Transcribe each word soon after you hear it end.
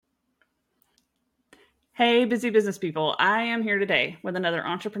Hey, busy business people. I am here today with another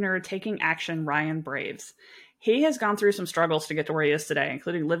entrepreneur taking action, Ryan Braves. He has gone through some struggles to get to where he is today,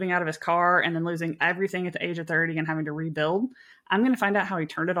 including living out of his car and then losing everything at the age of 30 and having to rebuild. I'm going to find out how he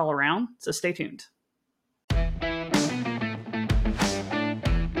turned it all around, so stay tuned.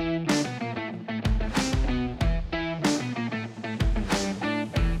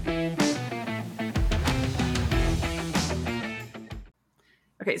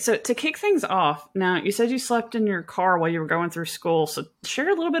 Okay, so to kick things off, now you said you slept in your car while you were going through school. So share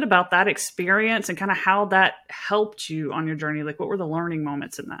a little bit about that experience and kind of how that helped you on your journey. Like, what were the learning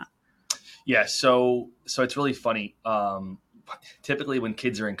moments in that? Yeah, so it's really funny. Typically, when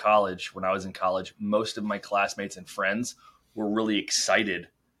kids are in college, when I was in college, most of my classmates and friends were really excited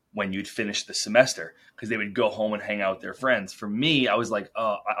when you'd finish the semester because they would go home and hang out with their friends. For me, I was like,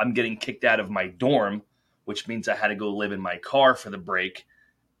 I'm getting kicked out of my dorm, which means I had to go live in my car for the break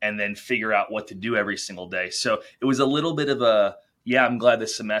and then figure out what to do every single day. So it was a little bit of yeah, I'm glad the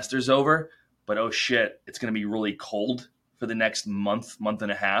semester's over, but oh shit, it's going to be really cold for the next month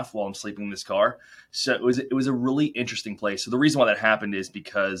and a half while I'm sleeping in this car. So it was a really interesting place. So the reason why that happened is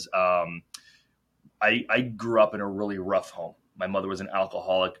because I grew up in a really rough home. My mother was an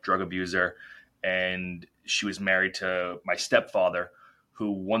alcoholic, drug abuser, and she was married to my stepfather,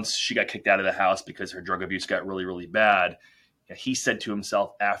 who once she got kicked out of the house because her drug abuse got really, really bad, he said to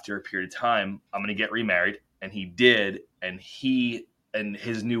himself after a period of time, I'm going to get remarried. And he did. And he and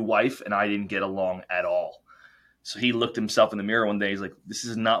his new wife and I didn't get along at all. So he looked himself in the mirror one day. He's like, this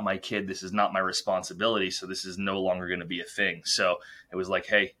is not my kid. This is not my responsibility. So this is no longer going to be a thing. So it was like,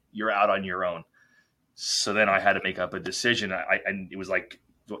 hey, you're out on your own. So then I had to make up a decision. And it was like,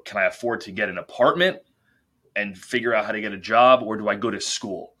 can I afford to get an apartment and figure out how to get a job, or do I go to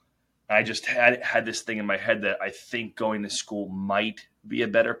school? I just had this thing in my head that I think going to school might be a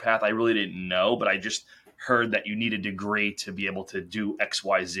better path. I really didn't know, but I just heard that you need a degree to be able to do X,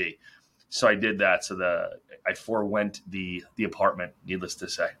 Y, Z. So I did that. So I forewent the apartment, needless to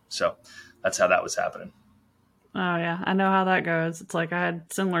say. So that's how that was happening. Oh yeah, I know how that goes. It's like I had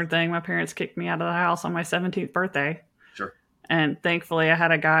a similar thing. My parents kicked me out of the house on my 17th birthday. Sure. And thankfully I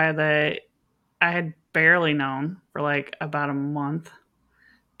had a guy that I had barely known for like about a month,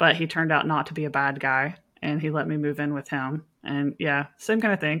 but he turned out not to be a bad guy and he let me move in with him. And yeah, same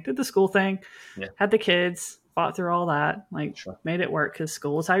kind of thing. Did the school thing, Yeah. had the kids, fought through all that, like Sure. made it work because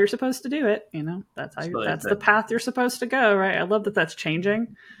school is how you're supposed to do it. That's how So that's the path you're supposed to go, right? I love that that's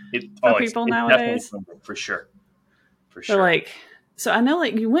changing for people it's definitely nowadays. something for sure. For So sure. like, so I know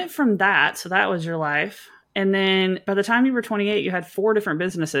like you went from that, so that was your life. And then by the time you were 28, you had 4 different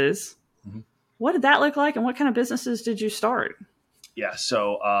businesses. Mhm. What did that look like? And what kind of businesses did you start? Yeah.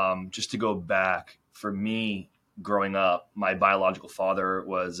 So just to go back, for me growing up, my biological father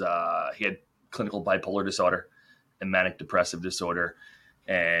was he had clinical bipolar disorder and manic depressive disorder,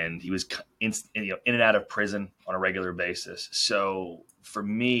 and he was in and out of prison on a regular basis. So for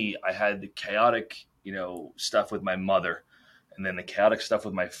me, I had the chaotic stuff with my mother, and then the chaotic stuff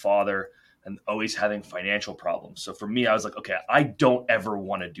with my father, and always having financial problems. So for me, I was like, okay, I don't ever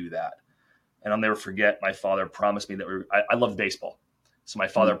want to do that. And I'll never forget, my father promised me that I love baseball. So my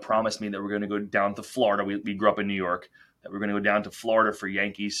father promised me that we're going to go down to Florida. We grew up in New York, that we're going to go down to Florida for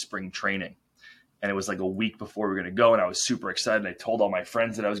Yankees spring training. And it was like a week before we were going to go. And I was super excited. I told all my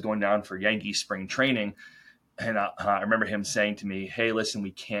friends that I was going down for Yankees spring training. And I remember him saying to me, hey, listen,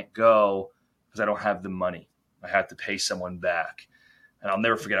 we can't go because I don't have the money. I have to pay someone back. And I'll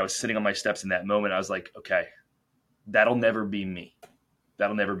never forget, I was sitting on my steps in that moment. I was like, okay, that'll never be me.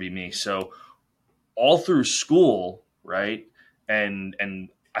 That'll never be me. So all through school, right? And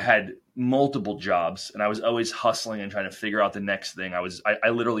I had multiple jobs, and I was always hustling and trying to figure out the next thing. I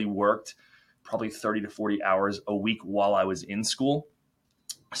literally worked probably 30 to 40 hours a week while I was in school.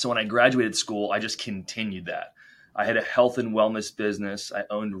 So when I graduated school, I just continued that. I had a health and wellness business. I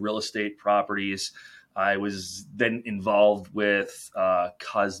owned real estate properties. I was then involved with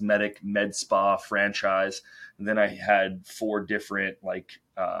cosmetic med spa franchise. And then I had 4 different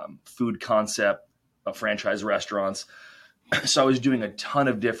food concept franchise restaurants. So I was doing a ton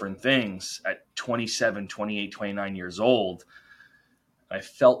of different things at 27, 28, 29 years old. I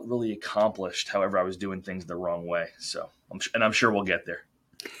felt really accomplished. However, I was doing things the wrong way. So, I'm sure we'll get there.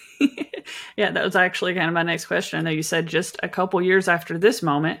 Yeah, that was actually kind of my next question. I know you said just a couple years after this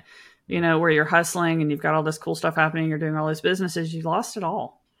moment, where you're hustling and you've got all this cool stuff happening, you're doing all these businesses, you lost it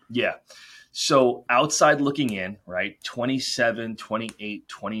all. Yeah. So outside looking in, right, 27, 28,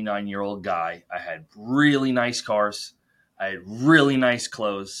 29-year-old guy, I had really nice cars. I had really nice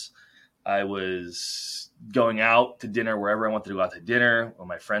clothes. I was going out to dinner wherever I wanted to go out to dinner. When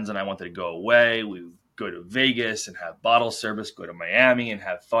my friends and I wanted to go away, we would go to Vegas and have bottle service, go to Miami and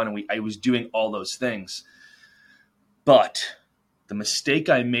have fun. And I was doing all those things. But the mistake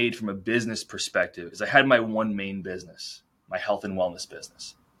I made from a business perspective is I had my one main business, my health and wellness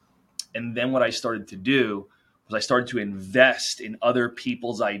business. And then what I started to do was I started to invest in other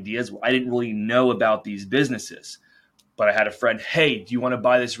people's ideas. I didn't really know about these businesses, but I had a friend, hey, do you want to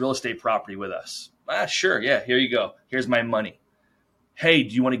buy this real estate property with us? Sure. Yeah, here you go. Here's my money. Hey,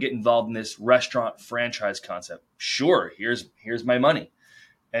 do you want to get involved in this restaurant franchise concept? Sure. Here's my money.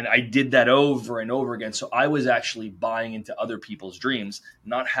 And I did that over and over again. So I was actually buying into other people's dreams,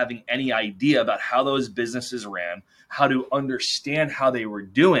 not having any idea about how those businesses ran, how to understand how they were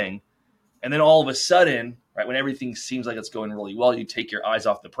doing. And then all of a sudden, right, when everything seems like it's going really well, you take your eyes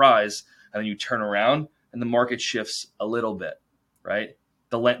off the prize and then you turn around and the market shifts a little bit, right?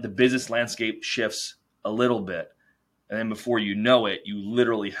 The business landscape shifts a little bit. And then before you know it, you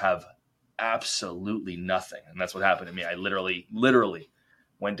literally have absolutely nothing. And that's what happened to me. I literally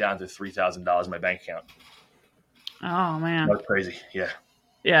went down to $3,000 in my bank account. Oh, man. That's crazy. Yeah.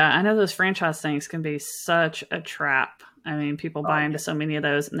 Yeah, I know those franchise things can be such a trap. I mean, people buy into so many of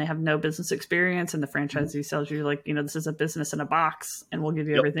those and they have no business experience, and the franchisee sells you like, this is a business in a box and we'll give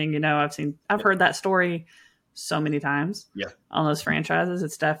you everything. I've heard that story so many times. Yeah. On those franchises.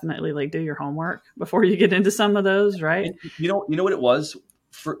 It's definitely like, do your homework before you get into some of those, right? And you know what it was?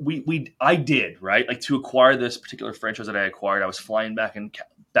 I did, right? Like, to acquire this particular franchise that I acquired, I was flying back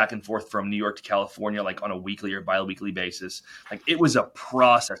and forth from New York to California, like on a weekly or bi-weekly basis. Like, it was a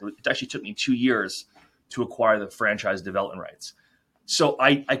process. It actually took me 2 years to acquire the franchise development rights. So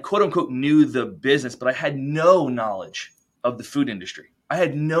I quote unquote knew the business, but I had no knowledge of the food industry. I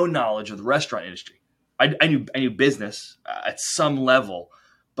had no knowledge of the restaurant industry. I knew business at some level,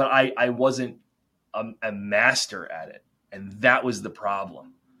 but I wasn't a master at it. And that was the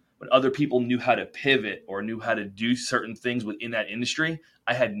problem. When other people knew how to pivot or knew how to do certain things within that industry,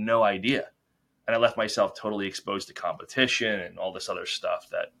 I had no idea. And I left myself totally exposed to competition and all this other stuff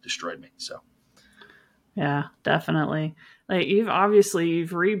that destroyed me. So, yeah, definitely. Like,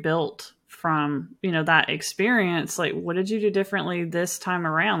 you've rebuilt from, that experience. Like, what did you do differently this time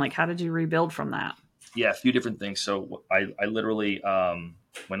around? Like, how did you rebuild from that? Yeah, a few different things. So I literally,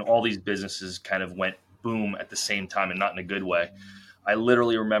 when all these businesses kind of went boom at the same time, and not in a good way, I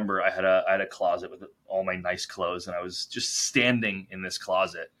literally remember I had a closet with all my nice clothes, and I was just standing in this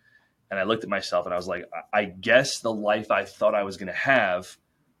closet, and I looked at myself and I was like, I guess the life I thought I was going to have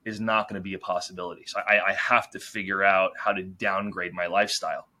is not going to be a possibility. So I have to figure out how to downgrade my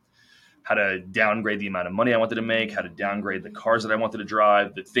lifestyle, how to downgrade the amount of money I wanted to make, how to downgrade the cars that I wanted to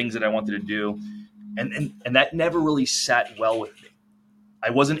drive, the things that I wanted to do. And that never really sat well with me. I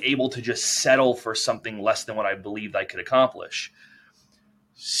wasn't able to just settle for something less than what I believed I could accomplish.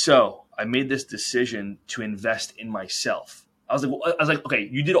 So I made this decision to invest in myself. I was like, okay,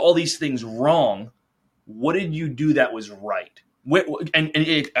 you did all these things wrong. What did you do that was right? And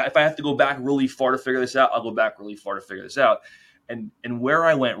if I have to go back really far to figure this out, I'll go back really far to figure this out. And where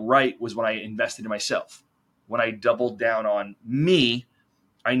I went right was when I invested in myself. When I doubled down on me,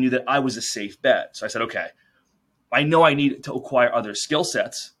 I knew that I was a safe bet. So I said, okay, I know I need to acquire other skill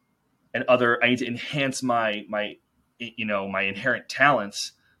sets and I need to enhance my inherent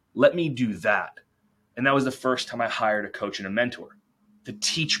talents. Let me do that. And that was the first time I hired a coach and a mentor to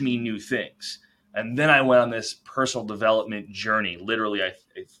teach me new things. And then I went on this personal development journey. Literally,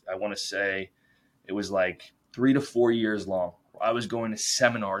 I want to say it was like 3 to 4 years long. I was going to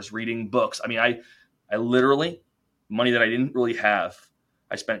seminars, reading books. I mean, I literally, money that I didn't really have,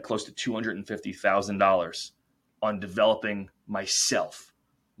 I spent close to $250,000 on developing myself,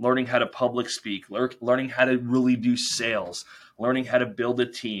 learning how to public speak, learning how to really do sales, learning how to build a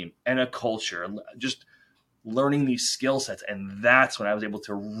team and a culture, just learning these skill sets. And that's when I was able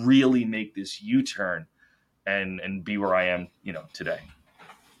to really make this U-turn and be where I am, today.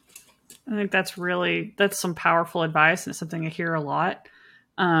 I think that's some powerful advice, and it's something I hear a lot.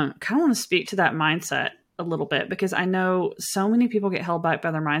 Kind of want to speak to that mindset a little bit, because I know so many people get held back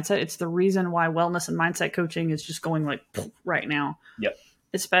by their mindset. It's the reason why wellness and mindset coaching is just going like right now. Yep.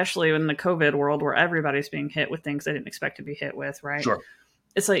 Especially in the COVID world where everybody's being hit with things they didn't expect to be hit with, right? Sure.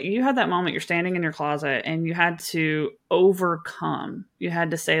 It's like you had that moment, you're standing in your closet and you had to overcome. You had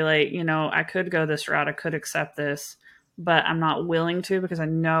to say, like, I could go this route, I could accept this, but I'm not willing to because I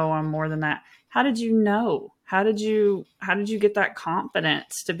know I'm more than that. How did you know? How did you get that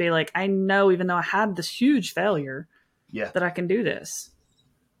confidence to be like, I know, even though I had this huge failure, that I can do this?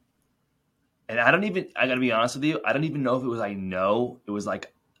 And I gotta be honest with you, I don't even know if it was, it was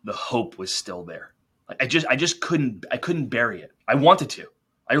like the hope was still there. Like I just couldn't bury it. I wanted to.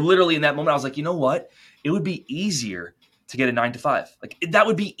 I literally, in that moment, I was like, you know what? It would be easier to get a 9 to 5. Like that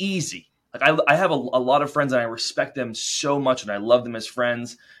would be easy. Like I have a lot of friends and I respect them so much and I love them as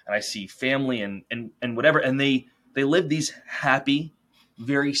friends and I see family and whatever. And they live these happy,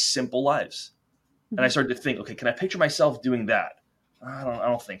 very simple lives. And I started to think, okay, can I picture myself doing that? I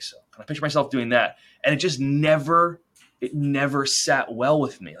don't think so. Can I picture myself doing that? And it just never sat well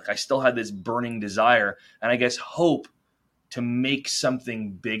with me. Like I still had this burning desire and I guess hope to make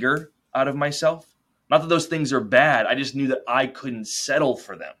something bigger out of myself. Not that those things are bad. I just knew that I couldn't settle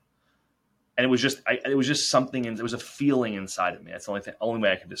for them. And it was just something, and there was a feeling inside of me. That's the only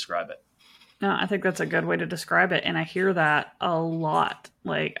way I can describe it. No, I think that's a good way to describe it. And I hear that a lot.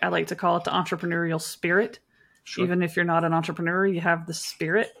 Like I like to call it the entrepreneurial spirit. Sure. Even if you're not an entrepreneur, you have the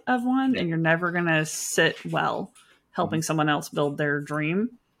spirit of one, and you're never going to sit well helping someone else build their dream.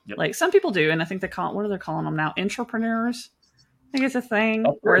 Yep. Like some people do. And I think what are they calling them now? Intrapreneurs. I think it's a thing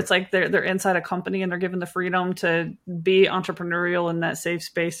where it's like they're inside a company and they're given the freedom to be entrepreneurial in that safe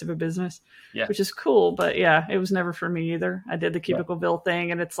space of a business, which is cool. But yeah, it was never for me either. I did the Cubicleville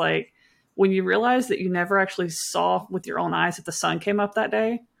thing, and it's like when you realize that you never actually saw with your own eyes that the sun came up that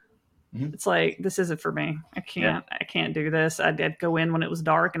day, it's like, this isn't for me. I can't do this. I'd go in when it was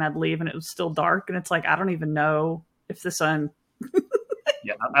dark and I'd leave and it was still dark. And it's like, I don't even know if the sun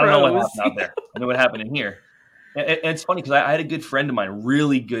I don't know what happened out there. I know what happened in here. And it's funny because I had a good friend of mine,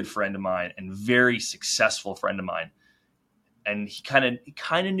 really good friend of mine, and very successful friend of mine. And he kind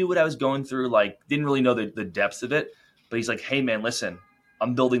of knew what I was going through, like didn't really know the depths of it. But he's like, hey, man, listen,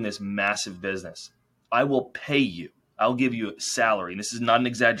 I'm building this massive business. I will pay you. I'll give you a salary, and this is not an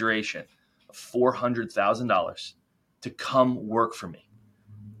exaggeration, of $400,000 to come work for me.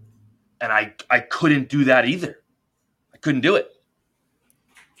 And I couldn't do that either. I couldn't do it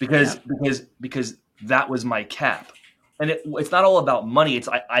because that was my cap. And it's not all about money. It's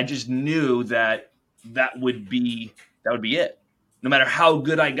I just knew that would be it. No matter how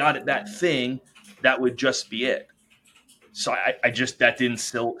good I got at that thing, that would just be it. So that didn't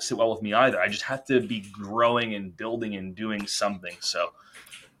sit well with me either. I just have to be growing and building and doing something. So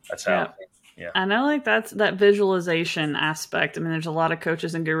that's how. Yeah. I know, like that's that visualization aspect. I mean, there's a lot of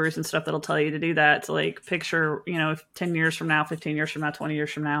coaches and gurus and stuff that'll tell you to do that. To like picture, 10 years from now, 15 years from now, 20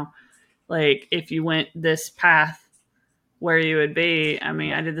 years from now, like if you went this path, where you would be. I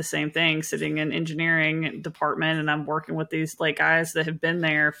mean, I did the same thing sitting in engineering department, and I'm working with these like guys that have been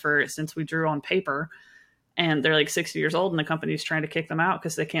there since we drew on paper. And they're like 60 years old and the company's trying to kick them out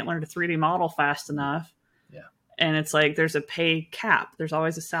because they can't learn to 3D model fast enough. Yeah. And it's like, there's a pay cap. There's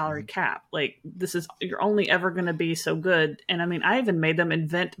always a salary cap. Like you're only ever going to be so good. And I mean, I even made them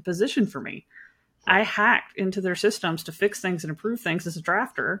invent a position for me. I hacked into their systems to fix things and improve things as a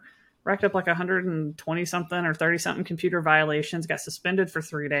drafter, racked up like 120 something or 30 something computer violations, got suspended for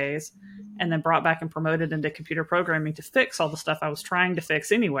 3 days, and then brought back and promoted into computer programming to fix all the stuff I was trying to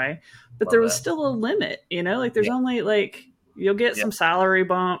fix anyway. But there was still a limit, like there's only like, you'll get some salary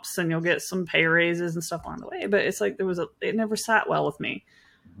bumps and you'll get some pay raises and stuff along the way. But it's like it never sat well with me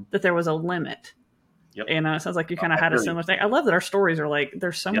that there was a limit. Yep. It sounds like you kind of had a similar thing. I love that our stories are like,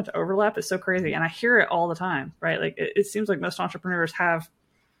 there's so much overlap. It's so crazy. And I hear it all the time, right? Like it seems like most entrepreneurs have,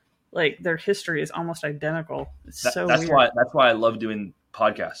 like their history is almost identical. That's weird. That's why I love doing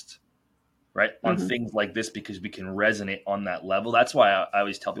podcasts, right? On things like this, because we can resonate on that level. That's why I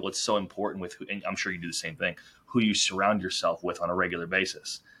always tell people it's so important with and I'm sure you do the same thing, who you surround yourself with on a regular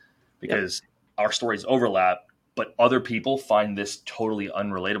basis, because our stories overlap, but other people find this totally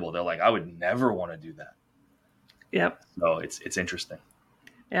unrelatable. They're like, I would never want to do that. Yep. So it's interesting.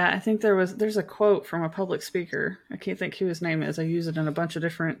 Yeah, I think there's a quote from a public speaker. I can't think who his name is. I use it in a bunch of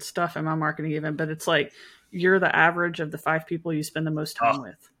different stuff in my marketing even, but it's like, you're the average of the 5 people you spend the most time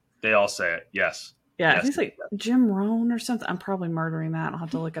with. They all say it. Yes. Yeah, yes. I think it's like Jim Rohn or something. I'm probably murdering that. I'll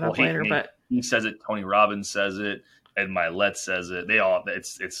have to look it up later. But he says it. Tony Robbins says it. Ed Milet says it. They all.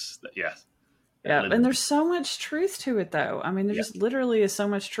 It's yes. Yeah, and there's so much truth to it, though. I mean, there just literally is so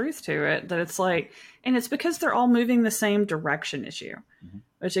much truth to it that it's like, and it's because they're all moving the same direction as you.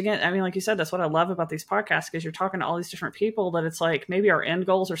 Which again, I mean, like you said, that's what I love about these podcasts, because you're talking to all these different people that it's like maybe our end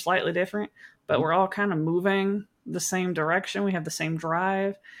goals are slightly different, but we're all kind of moving the same direction. We have the same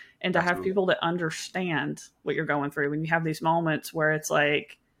drive. And to have people that understand what you're going through when you have these moments where it's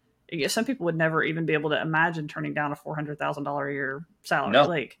like, some people would never even be able to imagine turning down a $400,000 a year salary. No.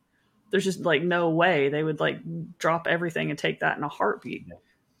 Like there's just like no way they would like drop everything and take that in a heartbeat.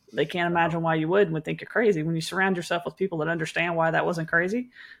 They can't imagine why you would think you're crazy. When you surround yourself with people that understand why that wasn't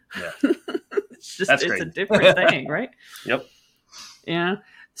crazy, it's a different thing, right? Yep. Yeah.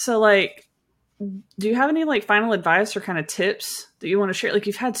 So like do you have any like final advice or kind of tips that you want to share? Like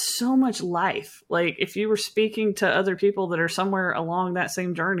you've had so much life. Like if you were speaking to other people that are somewhere along that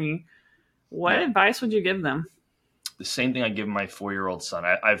same journey, what Yeah. advice would you give them? The same thing I give my 4-year-old son.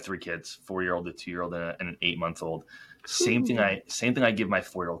 I have 3 kids, 4-year-old, a 2-year-old, and an 8-month-old. Same thing I give my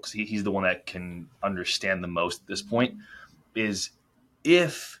 4-year-old, because he's the one that can understand the most at this point, is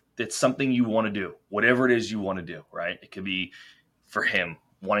if it's something you want to do, whatever it is you want to do, right? It could be for him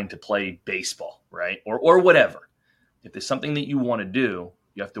wanting to play baseball, right? Or whatever. If there's something that you want to do,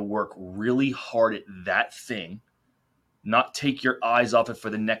 you have to work really hard at that thing, not take your eyes off it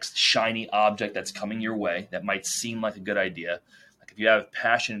for the next shiny object that's coming your way that might seem like a good idea. Like if you have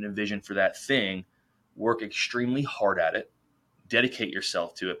passion and a vision for that thing, work extremely hard at it, dedicate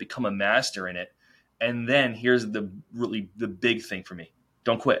yourself to it, become a master in it. And then here's the big thing for me.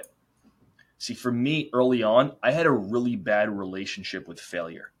 Don't quit. See, for me early on, I had a really bad relationship with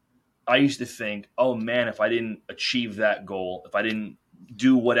failure. I used to think, oh man, if I didn't achieve that goal, if I didn't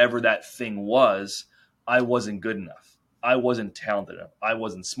do whatever that thing was, I wasn't good enough. I wasn't talented enough. I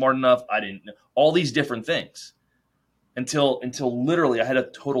wasn't smart enough. I didn't know all these different things until literally I had a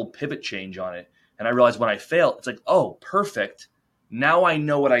total pivot change on it. And I realized when I failed, it's like, oh, perfect. Now I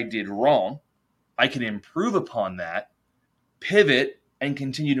know what I did wrong. I can improve upon that, pivot, and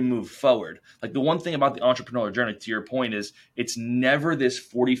continue to move forward. Like the one thing about the entrepreneurial journey, to your point, is it's never this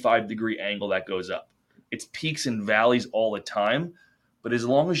 45-degree angle that goes up. It's peaks and valleys all the time. But as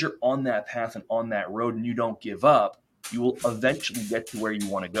long as you're on that path and on that road and you don't give up, you will eventually get to where you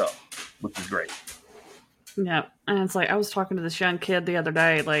want to go, which is great. Yeah. And it's like, I was talking to this young kid the other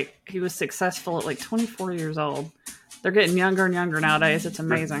day, like he was successful at like 24 years old. They're getting younger and younger nowadays. It's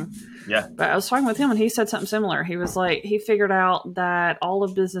amazing. Yeah. But I was talking with him and he said something similar. He was like, he figured out that all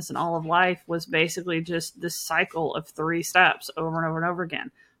of business and all of life was basically just this cycle of 3 steps over and over and over again.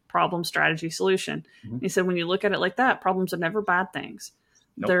 Problem, strategy, solution. Mm-hmm. He said, when you look at it like that, problems are never bad things.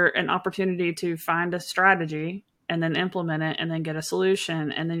 Nope. They're an opportunity to find a strategy and then implement it and then get a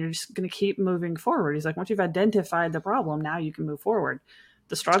solution. And then you're just going to keep moving forward. He's like, once you've identified the problem, now you can move forward.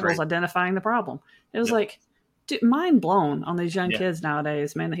 The struggle is identifying the problem. It was like, dude, mind blown on these young kids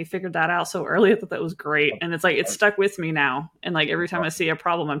nowadays, man, that he figured that out so early. I thought that was great. And it's like, it's stuck with me now. And like every time I see a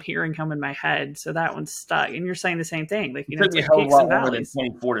problem, I'm hearing him in my head. So that one's stuck. And you're saying the same thing. Like, you know, it took me a hell of a lot longer than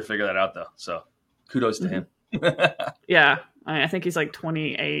 24 to figure that out though. So kudos to him. Yeah. I think he's like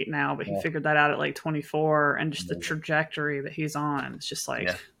 28 now, but he figured that out at like 24, and just the trajectory that he's on. It's just like,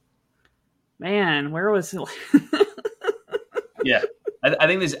 man, where was he? Yeah. I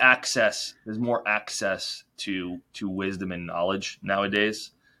think there's more access to wisdom and knowledge nowadays.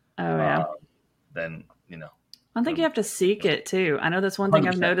 Oh yeah. Than, you know. I think you have to seek it too. I know that's one thing 100%.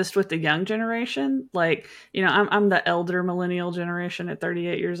 I've noticed with the young generation. Like, you know, I'm the elder millennial generation at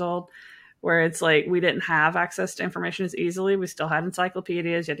 38 years old, where it's like we didn't have access to information as easily. We still had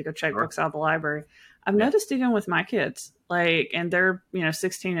encyclopedias. You had to go check books out of the library. I've noticed even with my kids, like, and they're, you know,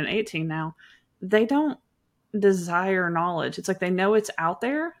 16 and 18 now, they don't desire knowledge. It's like they know it's out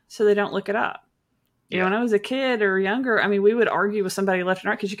there, so they don't look it up. You know, when I was a kid or younger, I mean, we would argue with somebody left and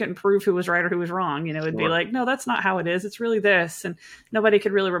right because you couldn't prove who was right or who was wrong. You know, it'd be like, no, that's not how it is. It's really this. And nobody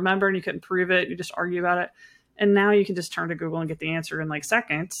could really remember and you couldn't prove it. You just argue about it. And now you can just turn to Google and get the answer in like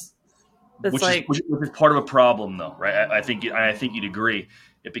seconds. That's which is part of a problem, though, right? I think you'd agree.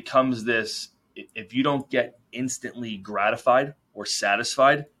 It becomes this: if you don't get instantly gratified or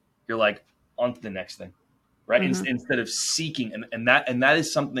satisfied, you're like on to the next thing, right? Mm-hmm. Instead of seeking, and that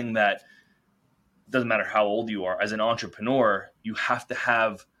is something that doesn't matter how old you are. As an entrepreneur, you have to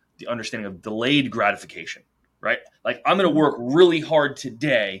have the understanding of delayed gratification, right? Like I'm going to work really hard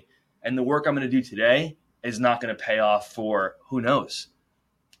today, and the work I'm going to do today is not going to pay off for who knows.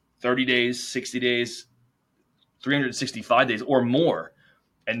 30 days, 60 days, 365 days or more,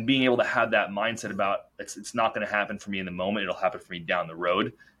 and being able to have that mindset about it's not going to happen for me in the moment, it'll happen for me down the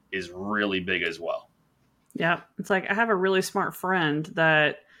road is really big as well. Yeah. It's like I have a really smart friend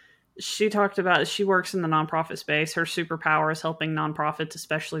that she talked about, she works in the nonprofit space. Her superpower is helping nonprofits,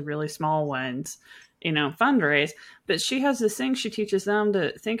 especially really small ones, you know, fundraise. But she has this thing she teaches them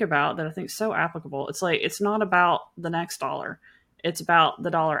to think about that I think is so applicable. It's like, it's not about the next dollar. It's about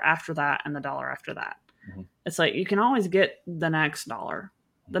the dollar after that and the dollar after that. Mm-hmm. It's like you can always get the next dollar.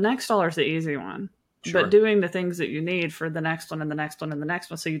 The next dollar is the easy one. Sure. But doing the things that you need for the next one and the next one and the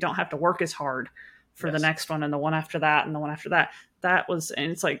next one, so you don't have to work as hard for the next one and the one after that and the one after that. That was,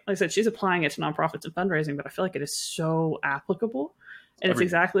 and it's like I said, she's applying it to nonprofits and fundraising, but I feel like it is so applicable. And it's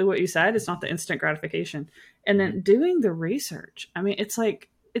exactly what you said. It's not the instant gratification. And then doing the research. I mean, it's like,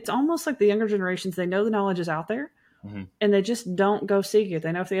 it's almost like the younger generations, they know the knowledge is out there. Mm-hmm. And they just don't go seek it.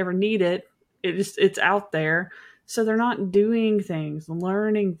 They know if they ever need it, it's out there. So they're not doing things,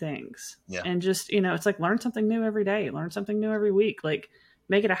 learning things. Yeah. And just, it's like learn something new every day, learn something new every week. Like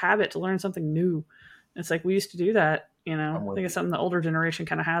make it a habit to learn something new. It's like we used to do that, I I'm with think you. it's something the older generation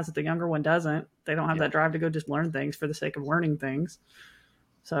kind of has that the younger one doesn't. They don't have Yeah. that drive to go just learn things for the sake of learning things.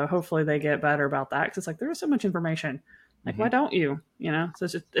 So hopefully they get better about that, because it's like there is so much information. Like, why don't you? So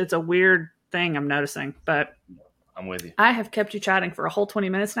it's a weird thing I'm noticing. But I'm with you. I have kept you chatting for a whole 20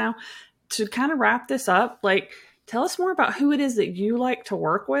 minutes now. To kind of wrap this up, like, tell us more about who it is that you like to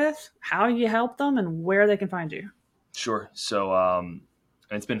work with, how you help them, and where they can find you. Sure. So, and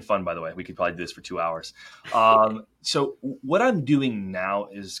it's been fun, by the way. We could probably do this for 2 hours. So what I'm doing now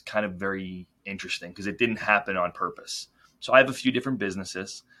is kind of very interesting because it didn't happen on purpose. So I have a few different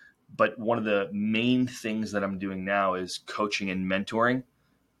businesses, but one of the main things that I'm doing now is coaching and mentoring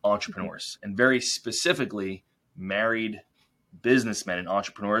entrepreneurs, and very specifically married businessmen and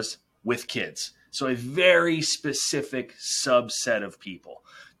entrepreneurs with kids. So a very specific subset of people.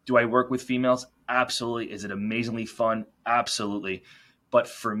 Do I work with females? Absolutely. Is it amazingly fun? Absolutely. But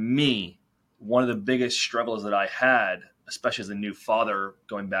for me, one of the biggest struggles that I had, especially as a new father,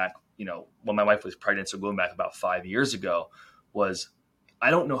 going back, when my wife was pregnant, so going back about 5 years ago, was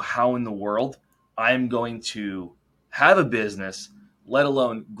I don't know how in the world I'm going to have a business, let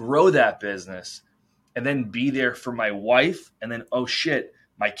alone grow that business, and then be there for my wife, and then, oh shit,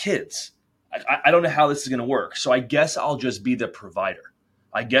 my kids. I don't know how this is going to work. So I guess I'll just be the provider.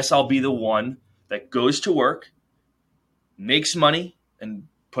 I guess I'll be the one that goes to work, makes money, and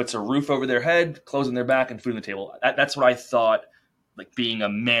puts a roof over their head, clothes on their back, and food on the table. That's what I thought like being a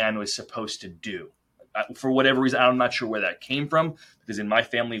man was supposed to do. For whatever reason, I'm not sure where that came from, because in my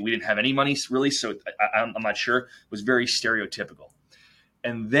family, we didn't have any money really. So I'm not sure. It was very stereotypical.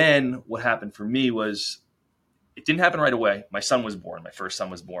 And then what happened for me was, it didn't happen right away. My son was born. My first son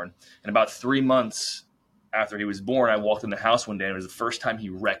was born. And about 3 months after he was born, I walked in the house one day, and it was the first time he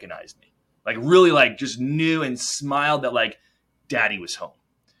recognized me. Like really like just knew and smiled that like daddy was home.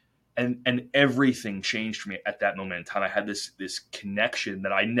 And everything changed for me at that moment in time. I had this connection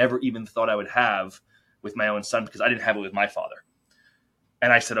that I never even thought I would have with my own son, because I didn't have it with my father.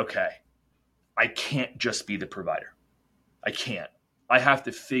 And I said, okay, I can't just be the provider. I can't. I have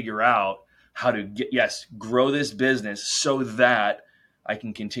to figure out how to grow this business so that I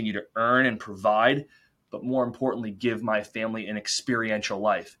can continue to earn and provide, but more importantly, give my family an experiential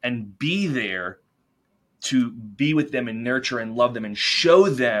life and be there to be with them and nurture and love them and show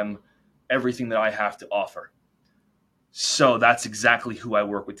them everything that I have to offer. So that's exactly who I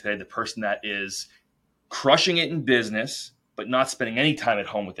work with today. The person that is crushing it in business, but not spending any time at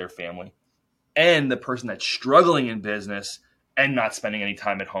home with their family, and the person that's struggling in business and not spending any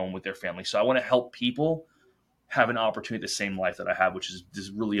time at home with their family. So I want to help people have an opportunity at the same life that I have, which is this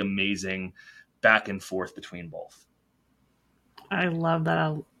really amazing back and forth between both. I love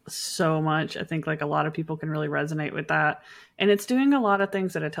that so much. I think like a lot of people can really resonate with that. And it's doing a lot of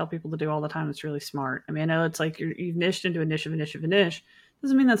things that I tell people to do all the time. It's really smart. I mean, I know it's like you've niched into a niche of a niche of a niche.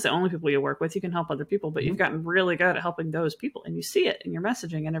 Doesn't mean that's the only people you work with. You can help other people, but you've gotten really good at helping those people. And you see it in your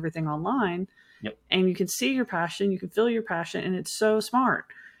messaging and everything online. Yep. And you can see your passion, you can feel your passion, and it's so smart.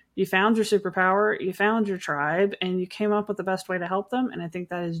 You found your superpower, you found your tribe, and you came up with the best way to help them. And I think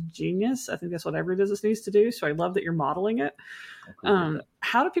that is genius. I think that's what every business needs to do. So I love that you're modeling it.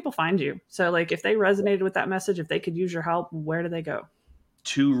 How do people find you? So like if they resonated with that message, if they could use your help, where do they go?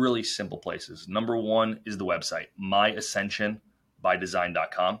 2 really simple places. Number 1 is the website,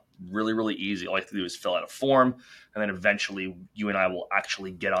 myascensionbydesign.com. Really, really easy. All you have to do is fill out a form, and then eventually you and I will actually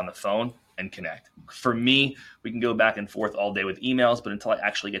get on the phone and connect. For me, we can go back and forth all day with emails, but until I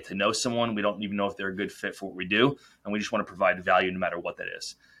actually get to know someone, we don't even know if they're a good fit for what we do. And we just want to provide value no matter what that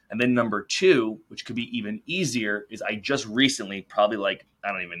is. And then number 2, which could be even easier, is I just recently, probably like,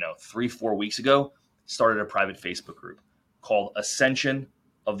 I don't even know, 3-4 weeks ago, started a private Facebook group called Ascension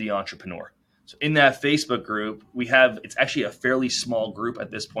of the Entrepreneur. So in that Facebook group, it's actually a fairly small group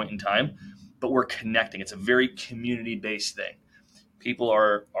at this point in time, but we're connecting. It's a very community-based thing. People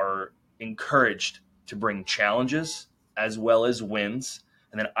are encouraged to bring challenges as well as wins.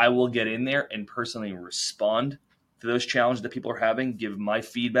 And then I will get in there and personally respond to those challenges that people are having, give my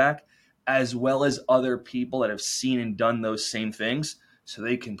feedback, as well as other people that have seen and done those same things, so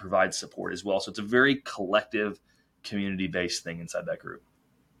they can provide support as well. So it's a very collective, community-based thing inside that group.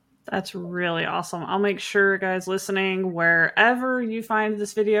 That's really awesome. I'll make sure, guys listening, wherever you find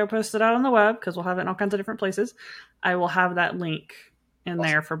this video posted out on the web, because we'll have it in all kinds of different places, I will have that link in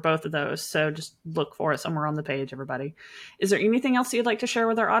there for both of those. So just look for it somewhere on the page, everybody. Is there anything else you'd like to share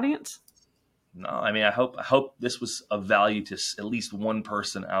with our audience? No, I mean, I hope this was of value to at least one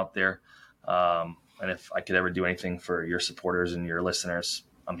person out there. And if I could ever do anything for your supporters and your listeners,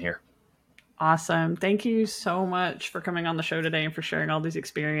 I'm here. Awesome. Thank you so much for coming on the show today and for sharing all these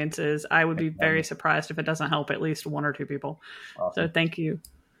experiences. I would be very surprised if it doesn't help at least one or two people. Awesome. So thank you.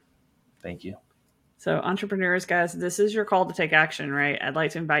 Thank you. So entrepreneurs, guys, this is your call to take action, right? I'd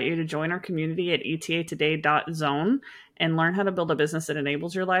like to invite you to join our community at etatoday.zone and learn how to build a business that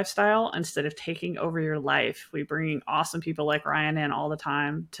enables your lifestyle instead of taking over your life. We bring awesome people like Ryan in all the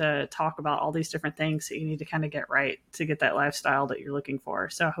time to talk about all these different things that you need to kind of get right to get that lifestyle that you're looking for.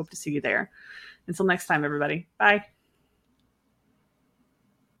 So I hope to see you there. Until next time, everybody. Bye.